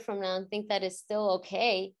a year from now and think that it's still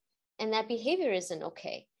okay. And that behavior isn't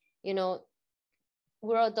okay.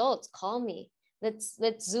 We're adults. Call me. Let's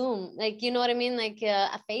Zoom. Like, you know what I mean? Like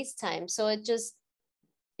a FaceTime. So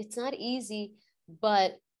it's not easy,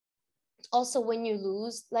 but also when you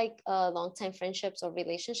lose like long-time friendships or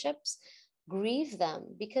relationships, grieve them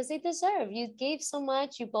because they deserve. You gave so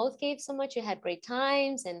much. You both gave so much. You had great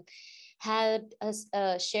times and had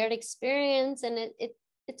a shared experience, and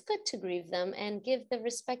it's good to grieve them and give the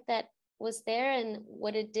respect that was there and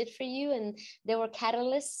what it did for you, and there were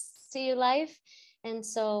catalysts to your life. And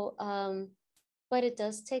so but it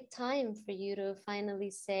does take time for you to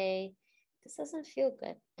finally say, this doesn't feel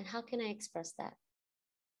good, and how can I express that?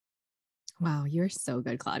 Wow, you're so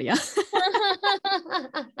good, Claudia.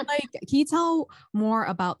 Like, can you tell more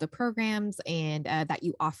about the programs and that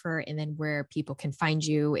you offer, and then where people can find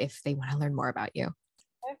you if they want to learn more about you?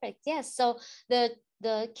 Perfect. Yes. So the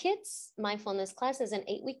kids mindfulness class is an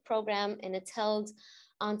 8-week program, and it's held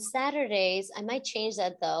on Saturdays. I might change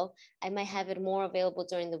that though. I might have it more available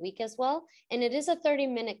during the week as well. And it is a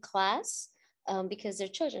 30-minute class. Because they're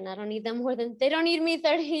children. I don't need them they don't need me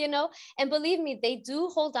 30, and believe me, they do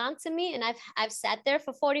hold on to me. And I've sat there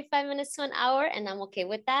for 45 minutes to an hour, and I'm okay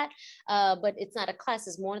with that. But it's not a class.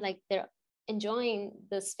 It's more like they're enjoying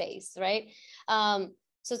the space, right?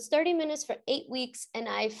 So it's 30 minutes for 8 weeks, and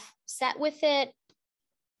I've sat with it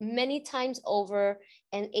many times over,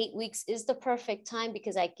 and 8 weeks is the perfect time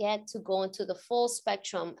because I get to go into the full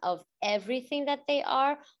spectrum of everything that they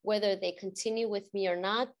are, whether they continue with me or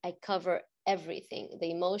not. I cover everything, the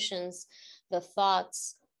emotions, the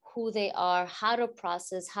thoughts, who they are, how to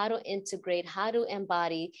process, how to integrate, how to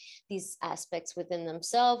embody these aspects within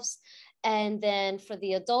themselves. And then for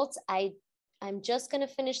the adults, I'm just going to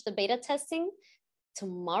finish the beta testing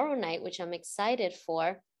tomorrow night, which I'm excited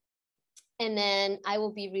for. And then I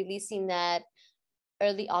will be releasing that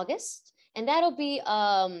early August. And that'll be,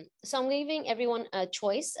 so I'm giving everyone a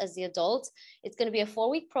choice as the adult. It's going to be a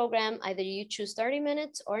 4-week program. Either you choose 30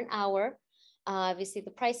 minutes or an hour. Obviously,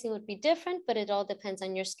 the pricing would be different, but it all depends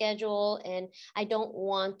on your schedule. And I don't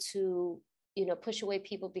want to, push away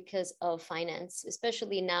people because of finance,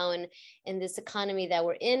 especially now in this economy that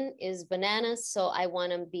we're in is bananas. So I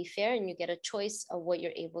want to be fair, and you get a choice of what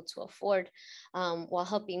you're able to afford, while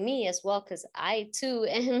helping me as well, because I too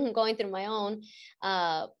am going through my own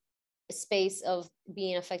space of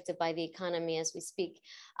being affected by the economy as we speak.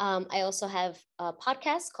 I also have a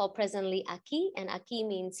podcast called Presently Aqui, and Aqui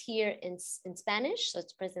means here in Spanish. So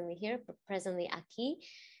it's presently here, Presently Aqui,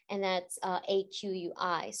 and that's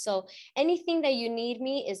AQUI. So anything that you need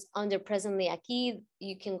me is under Presently Aqui.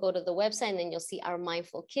 You can go to the website, and then you'll see our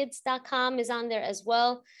mindfulkids.com is on there as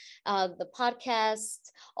well. The podcast,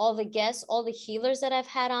 all the guests, all the healers that I've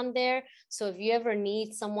had on there. So if you ever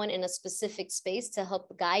need someone in a specific space to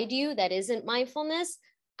help guide you that isn't mindfulness,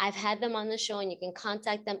 I've had them on the show, and you can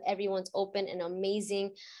contact them. Everyone's open and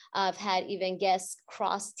amazing. I've had even guests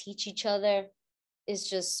cross teach each other. It's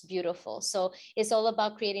just beautiful. So it's all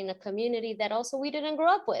about creating a community that also we didn't grow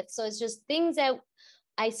up with. So it's just things that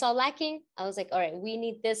I saw lacking, I was like, all right, we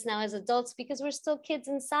need this now as adults because we're still kids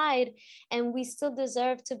inside, and we still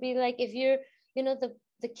deserve to be like, if you're,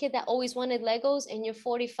 the kid that always wanted Legos and you're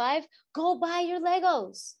 45, go buy your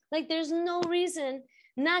Legos. Like, there's no reason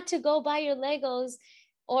not to go buy your Legos.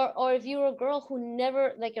 Or if you were a girl who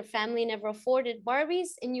never, like, your family never afforded Barbies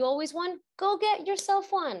and you always won, go get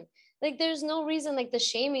yourself one. Like, there's no reason, like the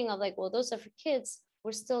shaming of like, well, those are for kids.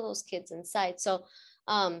 We're still those kids inside. So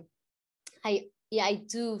I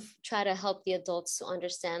do try to help the adults to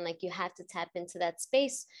understand, like, you have to tap into that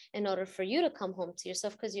space in order for you to come home to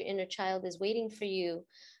yourself, because your inner child is waiting for you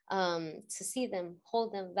to see them,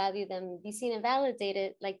 hold them, value them, be seen and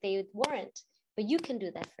validated like they weren't. But you can do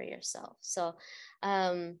that for yourself. So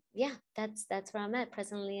yeah, that's where I'm at.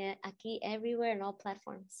 Presently Aqui, everywhere in all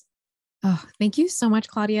platforms. Oh, thank you so much,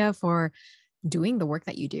 Claudia, for doing the work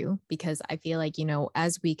that you do, because I feel like,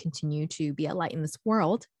 as we continue to be a light in this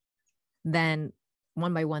world, then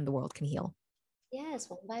one by one, the world can heal. Yes,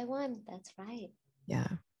 one by one. That's right. Yeah.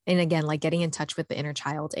 And again, like getting in touch with the inner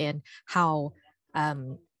child, and how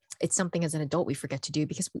it's something as an adult we forget to do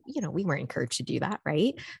because, we weren't encouraged to do that.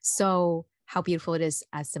 Right. So how beautiful it is,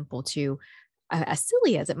 as simple to, as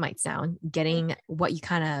silly as it might sound, getting what you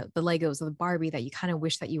the Legos or the Barbie that you kind of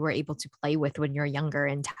wish that you were able to play with when you're younger,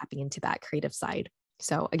 and tapping into that creative side.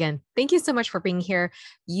 So again, thank you so much for being here.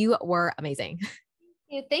 You were amazing.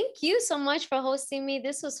 Thank you so much for hosting me.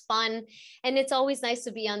 This was fun. And it's always nice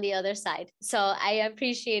to be on the other side. So I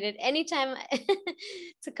appreciate it. Anytime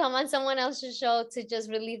to come on someone else's show to just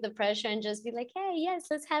relieve the pressure and just be like, hey, yes,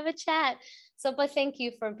 let's have a chat. So, but thank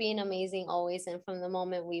you for being amazing always. And from the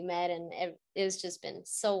moment we met, and it's just been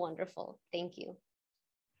so wonderful. Thank you.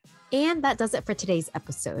 And that does it for today's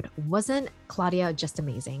episode. Wasn't Claudia just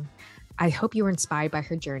amazing? I hope you were inspired by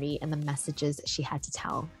her journey and the messages she had to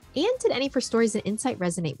tell. And did any of her stories and insight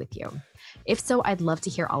resonate with you? If so, I'd love to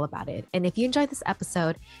hear all about it. And if you enjoyed this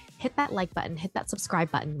episode, hit that like button, hit that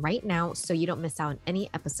subscribe button right now so you don't miss out on any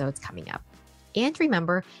episodes coming up. And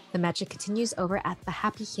remember, the magic continues over at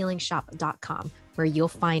thehappyhealingshop.com, where you'll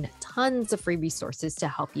find tons of free resources to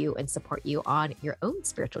help you and support you on your own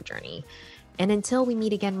spiritual journey. And until we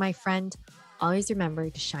meet again, my friend, always remember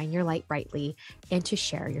to shine your light brightly and to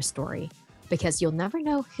share your story, because you'll never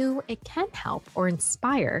know who it can help or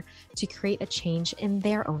inspire to create a change in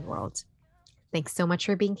their own world. Thanks so much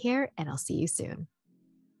for being here, and I'll see you soon.